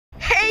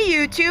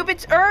YouTube,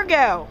 it's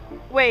Urgo.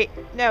 Wait,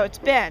 no, it's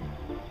Ben.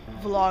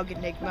 Vlog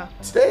Enigma.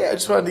 Today I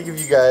just wanted to give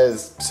you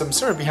guys some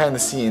sort of behind the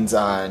scenes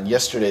on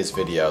yesterday's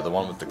video, the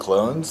one with the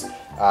clones.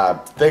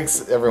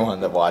 Thanks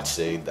everyone that watched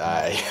it.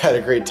 I had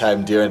a great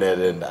time doing it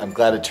and I'm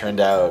glad it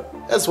turned out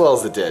as well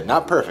as it did.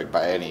 Not perfect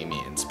by any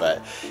means,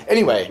 but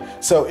anyway,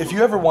 so if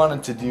you ever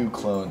wanted to do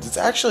clones, it's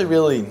actually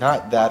really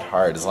not that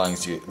hard as long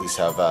as you at least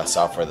have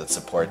software that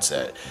supports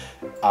it.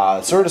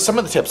 Sort of some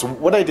of the tips.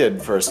 What I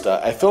did first,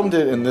 I filmed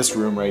it in this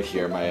room right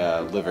here, my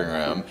living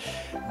room,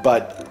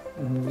 but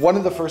one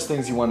of the first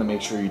things you want to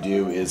make sure you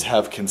do is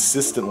have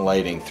consistent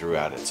lighting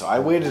throughout it. So I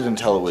waited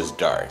until it was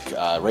dark.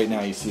 Right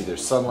now you see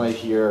there's sunlight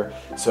here,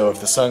 so if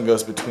the sun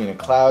goes between a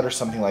cloud or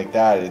something like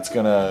that, it's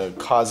going to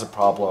cause a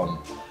problem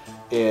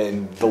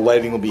and the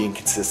lighting will be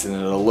inconsistent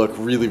and it'll look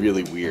really,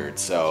 really weird.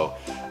 So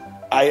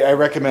I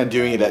recommend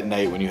doing it at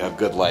night when you have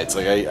good lights.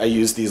 Like I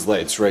use these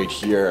lights right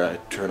here. I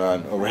turn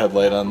on overhead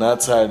light on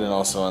that side and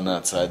also on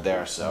that side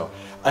there. So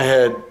I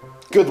had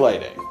good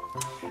lighting.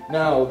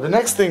 Now, the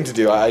next thing to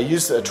do, I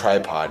used a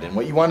tripod, and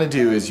what you want to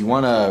do is you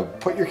want to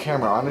put your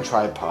camera on a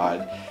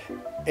tripod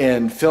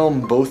and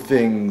film both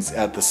things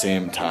at the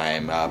same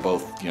time,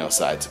 both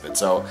sides of it.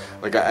 So,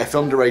 like I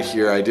filmed it right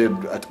here. I did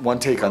one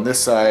take on this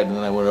side, and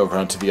then I went over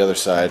onto the other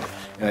side,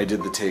 and I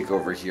did the take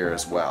over here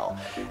as well.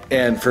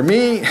 And for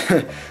me,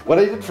 what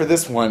I did for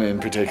this one in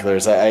particular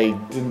is I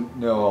didn't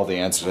know all the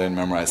answers. I didn't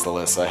memorize the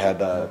list, so I had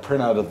a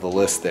printout of the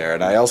list there,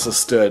 and I also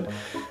stood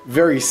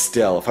very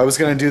still. If I was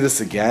going to do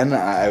this again,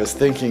 I was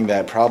thinking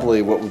that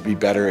probably what would be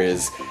better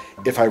is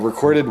if I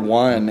recorded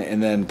one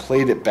and then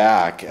played it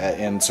back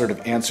and sort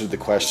of answered the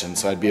question,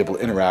 so I'd be able to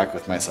interact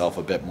with myself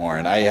a bit more.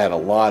 And I had a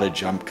lot of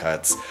jump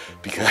cuts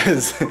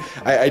because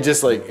I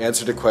just like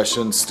answered a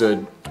question,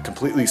 stood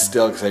completely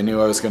still because I knew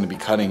I was going to be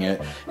cutting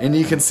it, and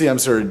you can see I'm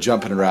sort of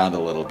jumping around a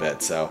little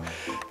bit. So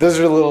those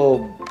are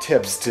little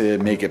tips to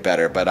make it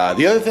better. But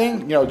the other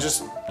thing,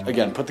 just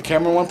again, put the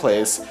camera in one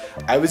place.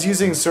 I was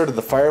using sort of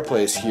the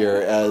fireplace here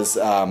as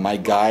my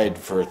guide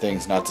for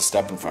things not to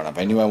step in front of.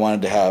 I knew I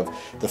wanted to have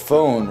the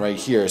phone right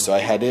here, so I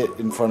had it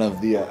in front of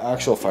the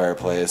actual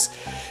fireplace.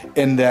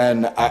 And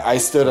then I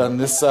stood on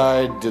this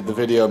side, did the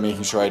video,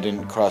 making sure I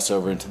didn't cross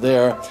over into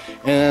there.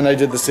 And I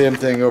did the same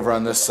thing over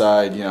on this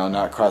side,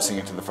 not crossing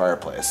into the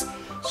fireplace.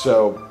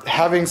 So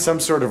having some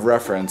sort of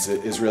reference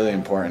is really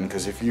important,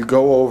 because if you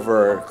go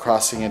over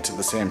crossing into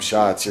the same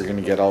shots, you're going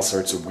to get all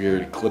sorts of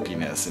weird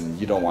clippiness, and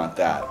you don't want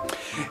that.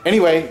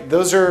 Anyway,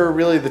 those are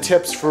really the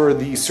tips for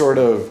the sort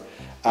of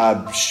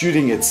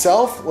shooting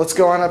itself. Let's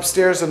go on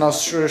upstairs and I'll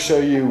sort of show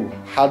you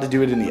how to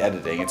do it in the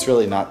editing. It's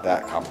really not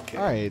that complicated.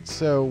 Alright,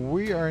 so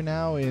we are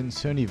now in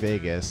Sony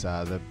Vegas,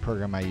 the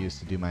program I use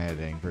to do my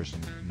editing, version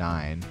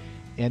 9.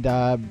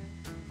 And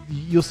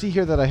you'll see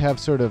here that I have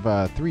sort of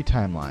 3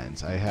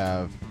 timelines. I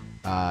have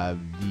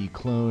the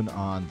clone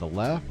on the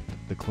left,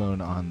 the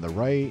clone on the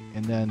right,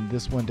 and then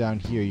this one down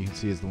here you can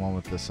see is the one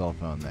with the cell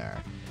phone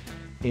there.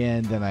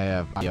 And then I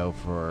have audio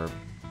for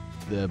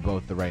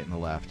both the right and the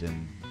left,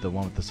 and the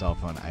one with the cell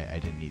phone I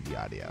didn't need the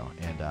audio.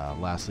 And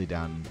lastly,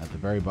 down at the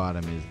very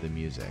bottom is the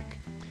music.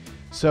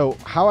 So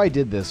how I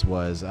did this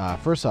was,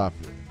 first off,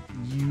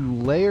 you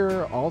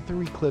layer all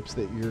 3 clips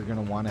that you're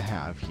going to want to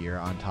have here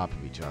on top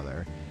of each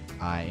other.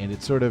 And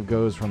it sort of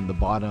goes from the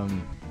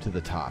bottom to the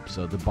top.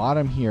 So the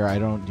bottom here, I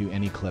don't do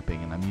any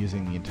clipping, and I'm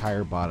using the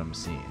entire bottom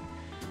scene.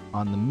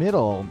 On the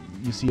middle,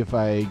 you see if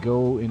I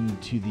go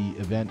into the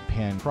event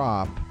pan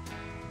crop,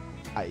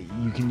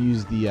 you can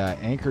use the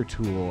anchor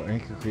tool,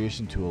 anchor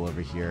creation tool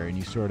over here, and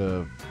you sort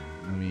of,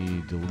 let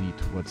me delete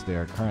what's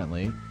there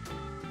currently.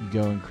 You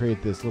go and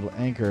create this little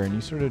anchor, and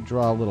you sort of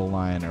draw a little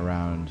line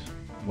around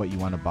what you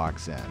want to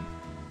box in.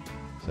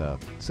 So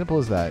simple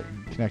as that.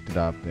 Connect it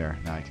up there.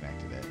 Now I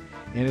connected it.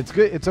 And it's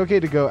good. It's okay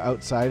to go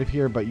outside of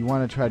here, but you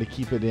want to try to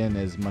keep it in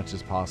as much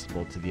as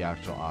possible to the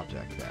actual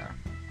object there.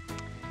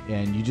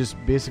 And you just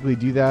basically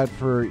do that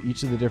for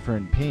each of the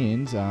different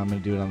panes. I'm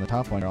going to do it on the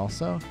top one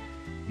also.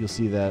 You'll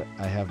see that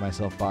I have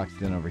myself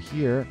boxed in over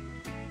here.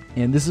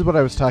 And this is what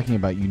I was talking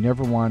about. You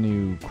never want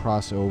to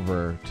cross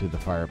over to the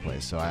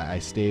fireplace. So I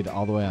stayed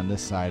all the way on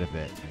this side of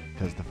it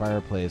because the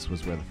fireplace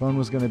was where the phone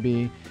was going to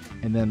be,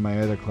 and then my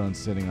other clone's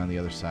sitting on the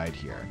other side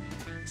here.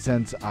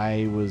 Since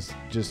I was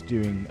just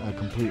doing a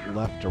complete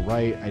left to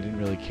right, I didn't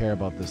really care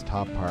about this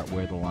top part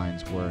where the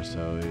lines were,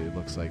 so it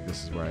looks like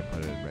this is where I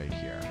put it right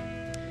here.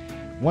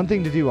 One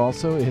thing to do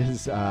also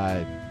is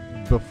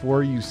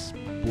before you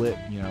split,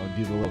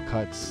 do the little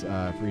cuts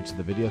for each of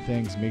the video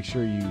things, make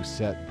sure you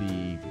set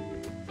the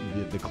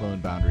clone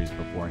boundaries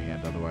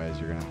beforehand. Otherwise,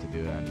 you're going to have to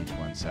do it on each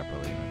one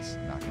separately, and it's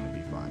not going to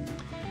be fun.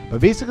 But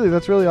basically,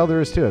 that's really all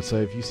there is to it. So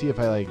if you see, if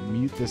I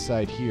mute this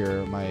side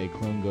here, my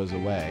clone goes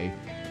away.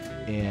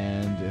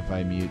 And if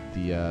I mute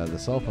the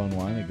cell phone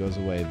one, it goes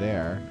away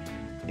there.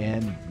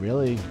 And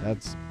really,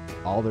 that's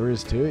all there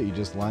is to it. You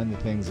just line the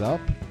things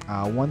up.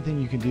 One thing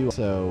you can do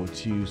also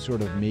to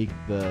sort of make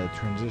the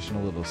transition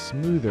a little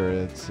smoother,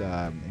 it's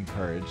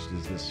encouraged,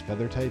 is this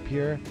feather type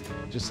here.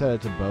 Just set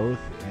it to both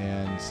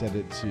and set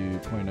it to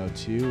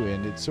 0.02,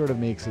 and it sort of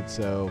makes it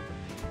so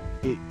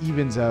it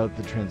evens out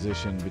the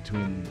transition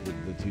between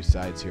the two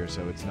sides here,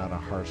 so it's not a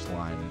harsh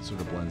line. It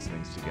sort of blends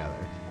things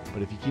together.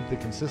 But if you keep the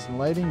consistent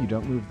lighting, you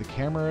don't move the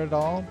camera at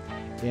all,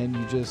 and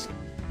you just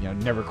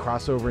never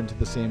cross over into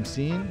the same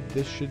scene,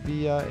 this should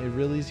be a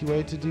real easy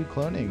way to do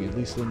cloning, at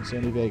least in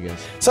Sony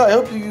Vegas. So I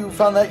hope you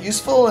found that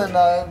useful, and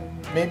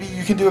maybe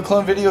you can do a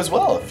clone video as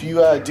well. If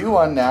you do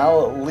one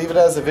now, leave it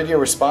as a video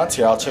response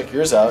here. I'll check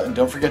yours out, and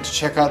don't forget to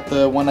check out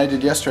the one I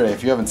did yesterday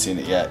if you haven't seen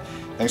it yet.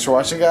 Thanks for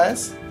watching,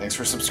 guys. Thanks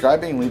for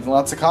subscribing, leaving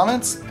lots of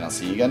comments, and I'll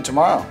see you again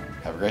tomorrow.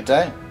 Have a great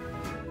day.